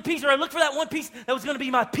 looking for the piece, or I look for that one piece that was going to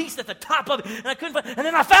be my piece at the top of it, and I couldn't find, and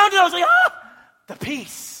then I found it. I was like, the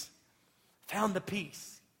piece. Found the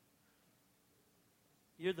piece.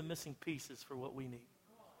 You're the missing pieces for what we need.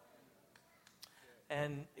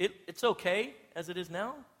 And it's okay as it is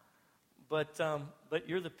now, but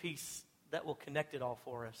you're the piece that will connect it all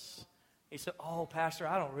for us. He said, oh, Pastor,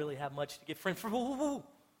 I don't really have much to give friend for. Whoa.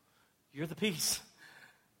 You're the piece.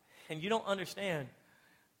 And you don't understand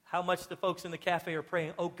how much the folks in the cafe are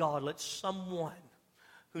praying, oh, God, let someone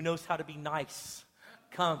who knows how to be nice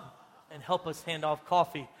come and help us hand off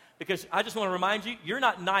coffee. Because I just want to remind you, you're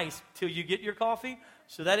not nice till you get your coffee.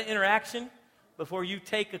 So that interaction, before you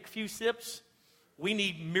take a few sips, we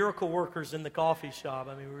need miracle workers in the coffee shop.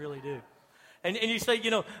 I mean, we really do. And you say,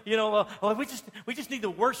 we just need the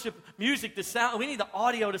worship music to sound, we need the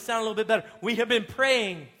audio to sound a little bit better. We have been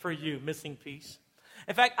praying for you, missing piece.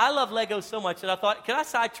 In fact, I love Legos so much that I thought, can I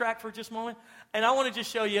sidetrack for just a moment? And I want to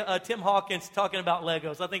just show you Tim Hawkins talking about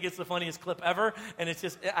Legos. I think it's the funniest clip ever, and it's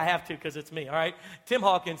just, I have to because it's me, all right? Tim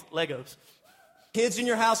Hawkins, Legos. Kids in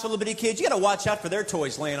your house, little bitty kids, you got to watch out for their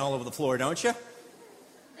toys laying all over the floor, don't you?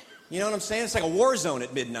 You know what I'm saying? It's like a war zone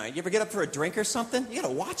at midnight. You ever get up for a drink or something? You got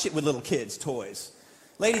to watch it with little kids' toys.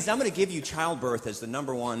 Ladies, I'm going to give you childbirth as the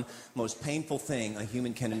number one most painful thing a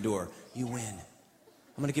human can endure. You win.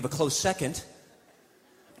 I'm going to give a close second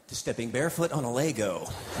to stepping barefoot on a Lego.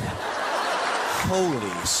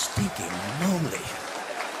 Holy stinking moly.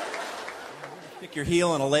 Pick your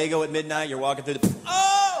heel on a Lego at midnight, you're walking through the...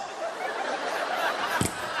 Oh!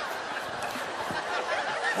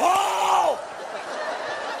 Oh!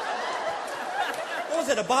 What was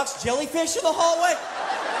it, a box jellyfish in the hallway?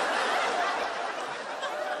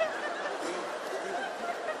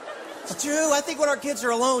 It's true, I think when our kids are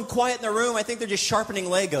alone, quiet in their room, I think they're just sharpening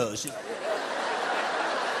Legos.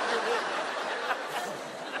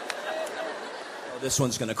 This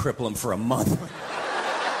one's going to cripple him for a month.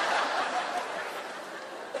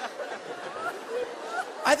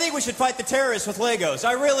 I think we should fight the terrorists with Legos.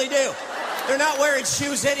 I really do. They're not wearing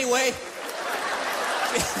shoes anyway.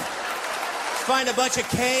 Find a bunch of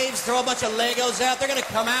caves, throw a bunch of Legos out. They're going to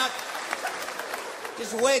come out.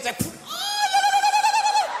 Just wait. It's like...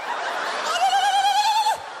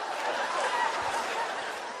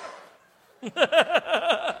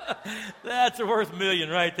 That's worth $1 million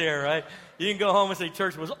right there, right? You can go home and say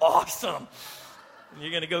church was awesome. And you're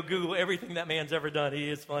going to go Google everything that man's ever done. He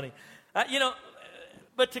is funny.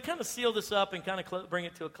 But to kind of seal this up and kind of bring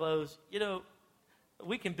it to a close,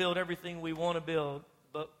 we can build everything we want to build,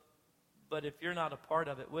 but if you're not a part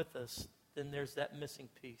of it with us, then there's that missing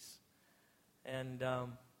piece. And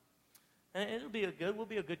we'll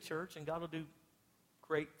be a good church, and God will do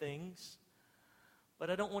great things. But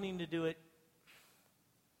I don't want him to do it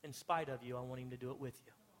in spite of you. I want him to do it with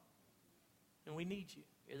you. And we need you.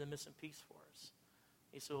 You're the missing piece for us.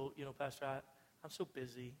 He said, Pastor, I'm so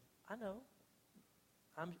busy. I know.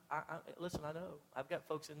 Listen, I know. I've got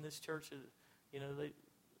folks in this church that, they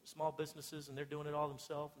small businesses, and they're doing it all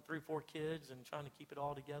themselves, and 3 or 4 kids, and trying to keep it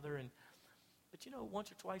all together. But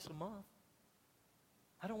once or twice a month.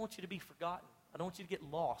 I don't want you to be forgotten. I don't want you to get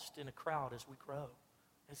lost in a crowd as we grow,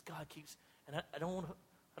 as God keeps. And I don't want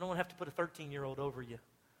to have to put a 13-year-old over you,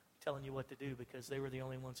 telling you what to do because they were the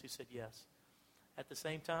only ones who said yes. At the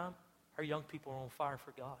same time, our young people are on fire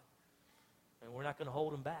for God, and we're not going to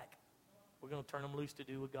hold them back. We're going to turn them loose to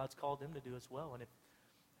do what God's called them to do as well. And if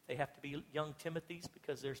they have to be young Timothys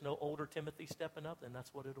because there's no older Timothy stepping up, then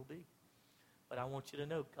that's what it'll be. But I want you to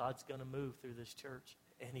know God's going to move through this church,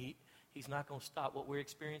 and He's not going to stop. What we're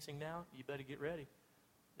experiencing now, you better get ready.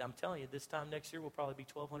 I'm telling you, this time next year, we'll probably be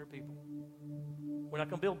 1,200 people. We're not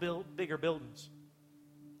going to build bigger buildings.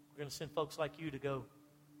 We're going to send folks like you to go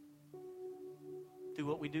do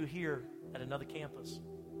what we do here at another campus.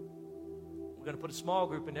 We're going to put a small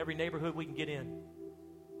group in every neighborhood we can get in.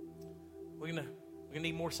 We're going to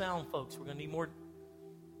need more sound folks. We're going to need more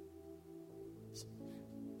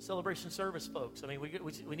celebration service folks. I mean,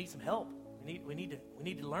 we need some help. We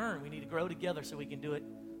need to learn. We need to grow together so we can do it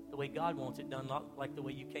the way God wants it done, not like the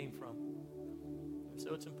way you came from. And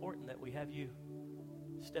so it's important that we have you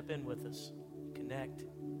step in with us, connect.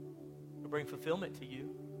 It'll bring fulfillment to you.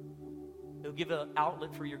 It'll give an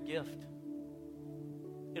outlet for your gift.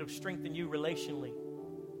 It'll strengthen you relationally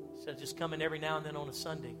instead of just coming every now and then on a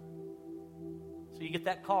Sunday. So you get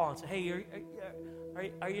that call and say, hey,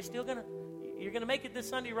 are you still you're going to make it this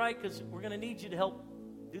Sunday, right? Because we're going to need you to help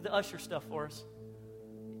do the usher stuff for us.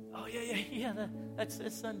 Oh, yeah, that's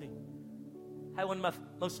Sunday. I had one of my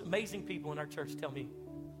most amazing people in our church tell me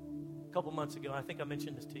a couple months ago, and I think I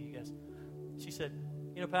mentioned this to you guys. She said,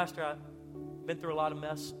 Pastor, I've been through a lot of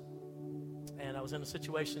mess, and I was in a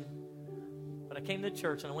situation, but I came to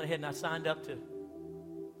church, and I went ahead and I signed up to,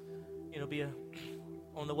 be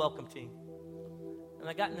on the welcome team. And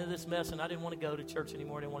I got into this mess, and I didn't want to go to church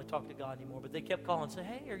anymore. I didn't want to talk to God anymore. But they kept calling and saying,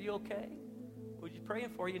 hey, are you okay? We're just praying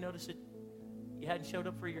for you. Notice that you hadn't showed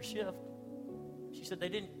up for your shift. She said they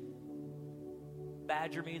didn't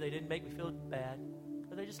badger me. They didn't make me feel bad.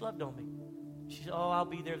 But they just loved on me. She said, I'll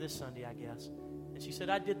be there this Sunday, I guess. And she said,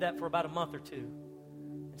 I did that for about a month or two.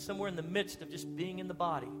 And somewhere in the midst of just being in the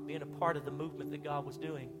body, being a part of the movement that God was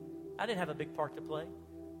doing, I didn't have a big part to play.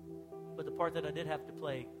 But the part that I did have to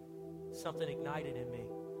play, something ignited in me.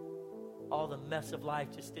 All the mess of life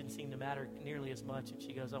just didn't seem to matter nearly as much. And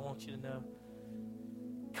she goes, I want you to know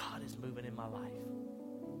God is moving in my life.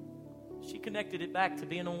 She connected it back to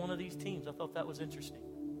being on one of these teams. I thought that was interesting.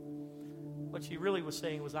 What she really was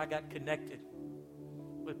saying was I got connected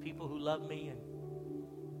with people who loved me, and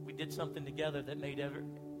we did something together that made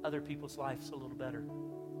other people's lives a little better.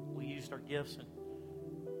 We used our gifts, and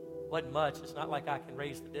it wasn't much. It's not like I can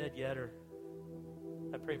raise the dead yet, or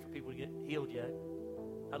I pray for people to get healed yet.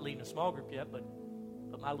 Not leading a small group yet, but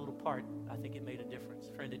my little part, I think it made a difference.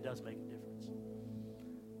 Friend, it does make a difference.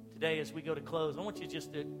 Today, as we go to close, I want you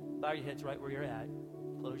just to bow your heads right where you're at.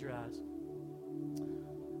 Close your eyes.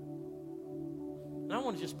 And I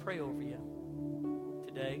want to just pray over you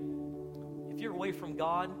today. If you're away from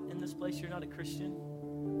God in this place, you're not a Christian,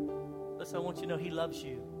 listen, I want you to know He loves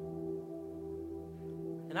you.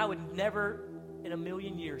 And I would never in a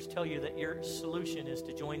million years tell you that your solution is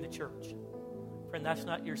to join the church. Friend, that's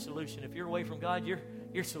not your solution. If you're away from God, your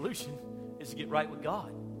solution is to get right with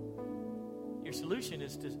God. Your solution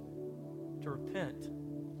is to repent.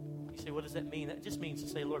 You say, what does that mean? That just means to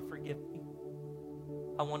say, Lord, forgive me.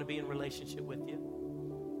 I want to be in relationship with you.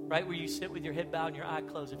 Right where you sit with your head bowed and your eye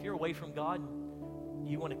closed. If you're away from God and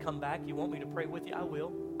you want to come back, you want me to pray with you, I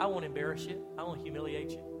will. I won't embarrass you. I won't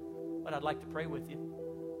humiliate you. But I'd like to pray with you.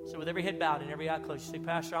 So with every head bowed and every eye closed, you say,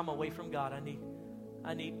 Pastor, I'm away from God. I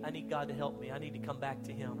need God to help me. I need to come back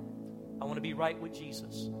to Him. I want to be right with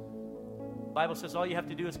Jesus. The Bible says all you have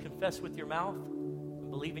to do is confess with your mouth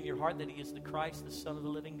and believe in your heart that He is the Christ, the Son of the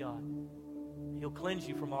living God. He'll cleanse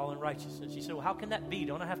you from all unrighteousness. You say, well, how can that be?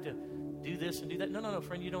 Don't I have to do this and do that? No,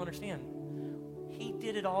 friend, you don't understand. He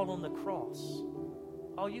did it all on the cross.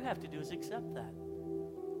 All you have to do is accept that.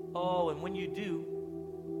 Oh, and when you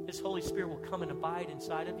do, His Holy Spirit will come and abide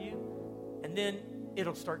inside of you, and then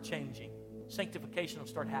it'll start changing. Sanctification will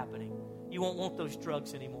start happening. You won't want those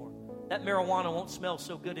drugs anymore. That marijuana won't smell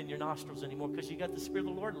so good in your nostrils anymore because you got the Spirit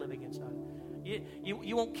of the Lord living inside.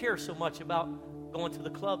 You won't care so much about going to the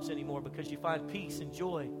clubs anymore because you find peace and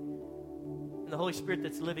joy in the Holy Spirit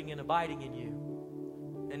that's living and abiding in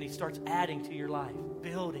you. And He starts adding to your life,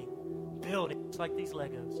 building. It's like these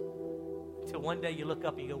Legos. Until one day you look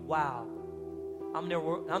up and you go, wow, I'm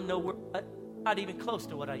nowhere, not even close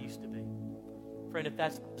to what I used to be. Friend, if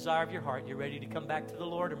that's the desire of your heart, you're ready to come back to the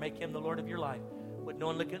Lord or make Him the Lord of your life, With no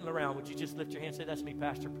one looking around, would you just lift your hand and say, that's me,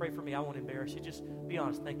 Pastor. Pray for me. I won't embarrass you. Just be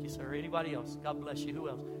honest. Thank you, sir. Anybody else? God bless you. Who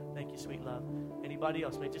else? Thank you, sweet love. Anybody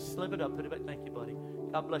else? Man, just slip it up. Put it back. Thank you, buddy.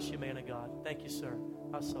 God bless you, man of God. Thank you, sir.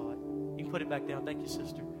 I saw it. You can put it back down. Thank you,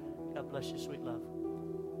 sister. God bless you, sweet love.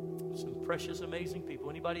 Some precious, amazing people.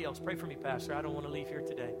 Anybody else? Pray for me, Pastor. I don't want to leave here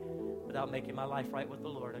today without making my life right with the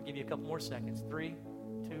Lord. I'll give you a couple more seconds. 3,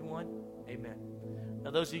 2, 1. Amen.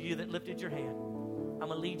 Now, those of you that lifted your hand, I'm going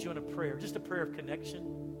to lead you in a prayer, just a prayer of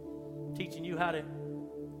connection, teaching you how to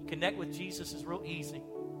connect with Jesus is real easy.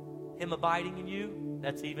 Him abiding in you,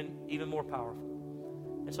 that's even more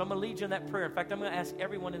powerful. And so I'm going to lead you in that prayer. In fact, I'm going to ask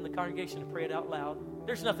everyone in the congregation to pray it out loud.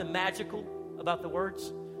 There's nothing magical about the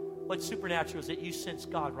words. What's supernatural is that you sense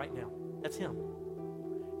God right now. That's Him.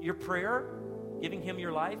 Your prayer, giving Him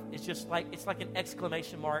your life, is just like, it's like an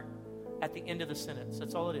exclamation mark at the end of the sentence.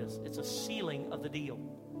 That's all it is. It's a sealing of the deal.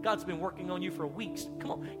 God's been working on you for weeks.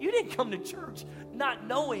 Come on. You didn't come to church not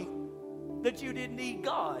knowing that you didn't need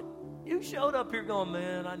God. You showed up here going,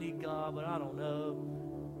 man, I need God, but I don't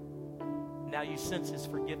know. Now you sense His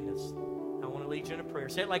forgiveness. I want to lead you in a prayer.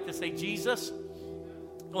 Say it like this. Say, Jesus.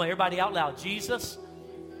 Come on, everybody out loud. Jesus,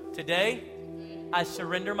 today I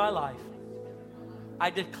surrender my life. I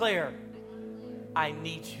declare I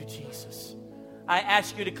need you, Jesus. I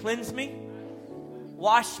ask you to cleanse me,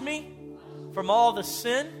 wash me from all the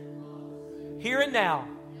sin. Here and now,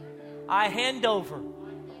 I hand over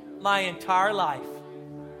my entire life,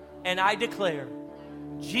 and I declare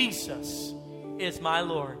Jesus is my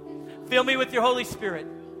Lord. Fill me with your Holy Spirit.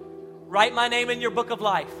 Write my name in your book of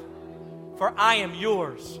life, for I am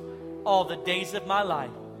yours all the days of my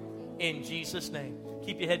life. In Jesus' name.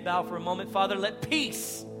 Keep your head bowed for a moment. Father, let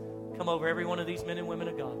peace come over every one of these men and women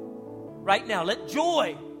of God. Right now, let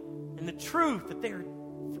joy and the truth that they are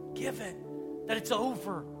forgiven, that it's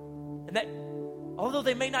over, and that although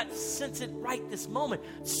they may not sense it right this moment,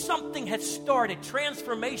 something has started.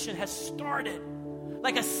 Transformation has started.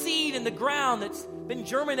 Like a seed in the ground that's been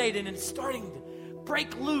germinated and starting to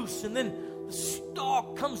break loose, and then the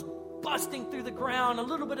stalk comes busting through the ground a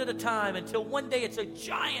little bit at a time until one day it's a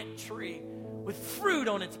giant tree with fruit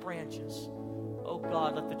on its branches. Oh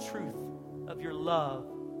God, let the truth of your love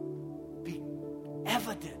be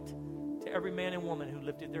evident to every man and woman who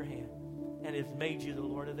lifted their hand and has made you the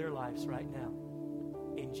Lord of their lives right now.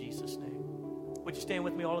 In Jesus' name. Would you stand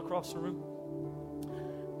with me all across the room?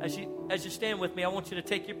 As you stand with me, I want you to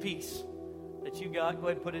take your piece that you got. Go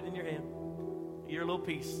ahead and put it in your hand. Your little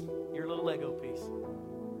piece. Your little Lego piece.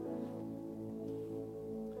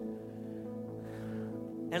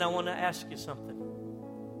 And I want to ask you something.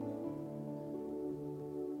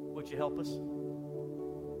 Would you help us?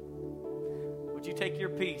 Would you take your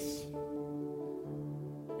piece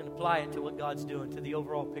and apply it to what God's doing, to the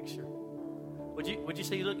overall picture? Would you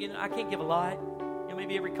say, look, I can't give a lot.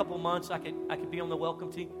 Maybe every couple of months I could be on the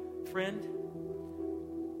welcome team. Friend,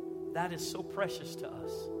 that is so precious to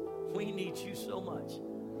us. We need you so much.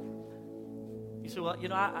 You say, well,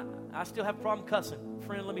 I still have a problem cussing.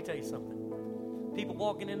 Friend, let me tell you something. People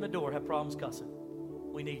walking in the door have problems cussing.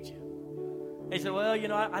 We need you. They say, well,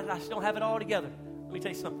 I just don't have it all together. Let me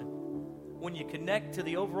tell you something. When you connect to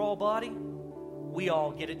the overall body, we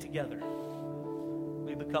all get it together.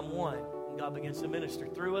 We become one. And God begins to minister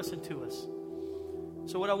through us and to us.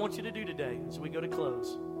 So what I want you to do today, as we go to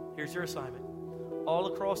close, here's your assignment. All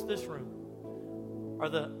across this room are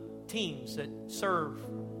the teams that serve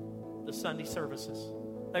the Sunday services.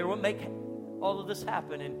 They will make all of this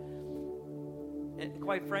happen. And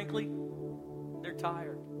quite frankly, they're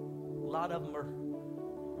tired. A lot of them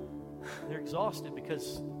they're exhausted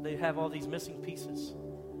because they have all these missing pieces.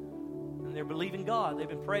 And they're believing God. They've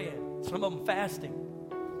been praying. Some of them fasting.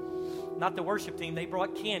 Not the worship team. They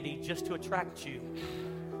brought candy just to attract you.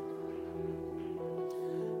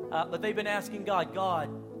 But they've been asking God,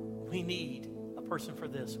 we need a person for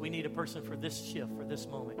this. We need a person for this shift, for this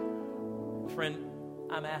moment. Friend,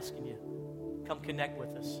 I'm asking you, come connect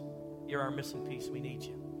with us. You're our missing piece. We need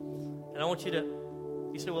you. And I want you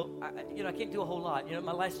say, well, I can't do a whole lot.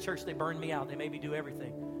 My last church, they burned me out. They made me do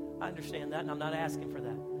everything. I understand that, and I'm not asking for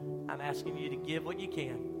that. I'm asking you to give what you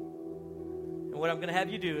can. And what I'm going to have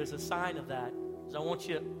you do as a sign of that is I want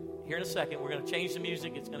you, here in a second, we're going to change the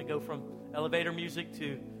music. It's going to go from elevator music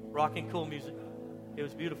to rock and cool music. It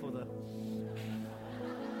was beautiful, though.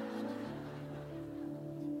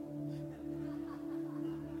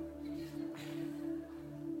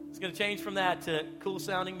 It's going to change from that to cool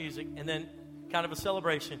sounding music and then kind of a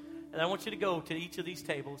celebration. And I want you to go to each of these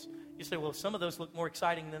tables. You say, well, some of those look more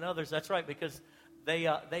exciting than others. That's right, because they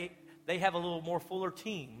have a little more fuller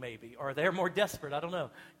team, maybe, or they're more desperate. I don't know.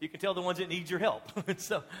 You can tell the ones that need your help.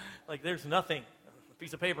 So, there's nothing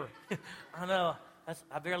piece of paper. I know,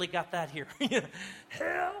 I barely got that here.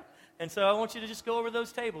 Hell. And so I want you to just go over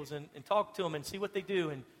those tables and talk to them and see what they do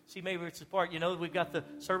and see maybe it's a part. You know, we've got the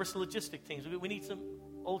service logistic teams. We need some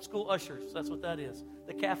old school ushers. That's what that is.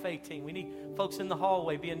 The cafe team. We need folks in the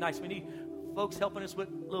hallway being nice. We need folks helping us with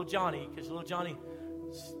little Johnny because little Johnny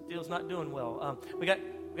still's not doing well. We got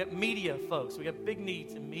media folks. We got big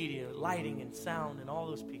needs in media, lighting and sound and all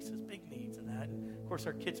those pieces. Big needs in that. And of course,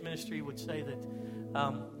 our kids ministry would say that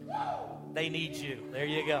they need you. There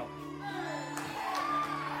you go.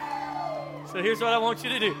 So here's what I want you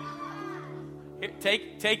to do. Here,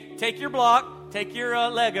 take your block, take your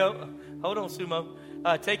Lego. Hold on, Sumo.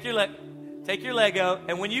 Take your Lego,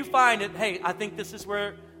 and when you find it, hey, I think this is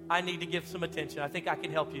where I need to give some attention. I think I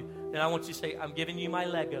can help you. Then I want you to say, I'm giving you my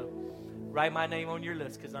Lego. Write my name on your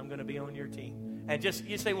list because I'm going to be on your team. And just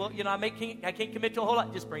you say, well, you know, I can't commit to a whole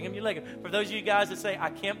lot. Just bring them your Lego. For those of you guys that say, I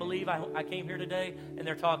can't believe I came here today and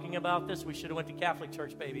they're talking about this, we should have went to Catholic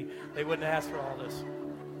church, baby. They wouldn't have asked for all this.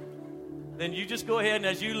 Then you just go ahead and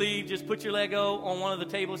as you leave, just put your Lego on one of the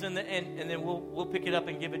tables and then we'll pick it up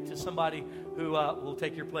and give it to somebody who will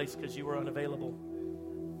take your place because you were unavailable.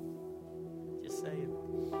 Just saying.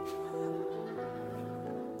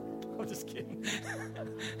 I'm just kidding.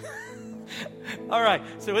 All right.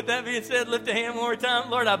 So with that being said, lift a hand one more time.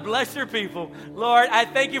 Lord, I bless your people. Lord, I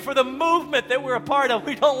thank you for the movement that we're a part of.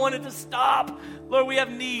 We don't want it to stop. Lord, we have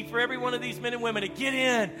need for every one of these men and women to get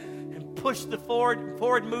in and push the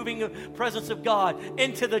forward-moving presence of God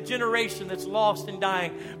into the generation that's lost and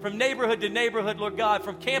dying. From neighborhood to neighborhood, Lord God,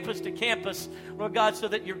 from campus to campus, Lord God, so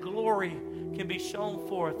that your glory can be shown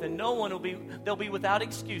forth and no one they'll be without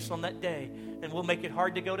excuse on that day. And we'll make it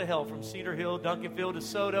hard to go to hell from Cedar Hill, Duncanville,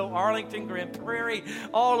 DeSoto, Arlington, Grand Prairie,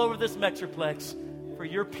 all over this metroplex. For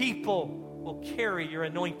your people will carry your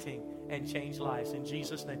anointing and change lives in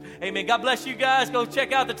Jesus' name. Amen. God bless you guys. Go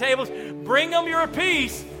check out the tables. Bring them your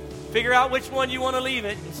piece. Figure out which one you want to leave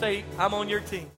it and say, I'm on your team.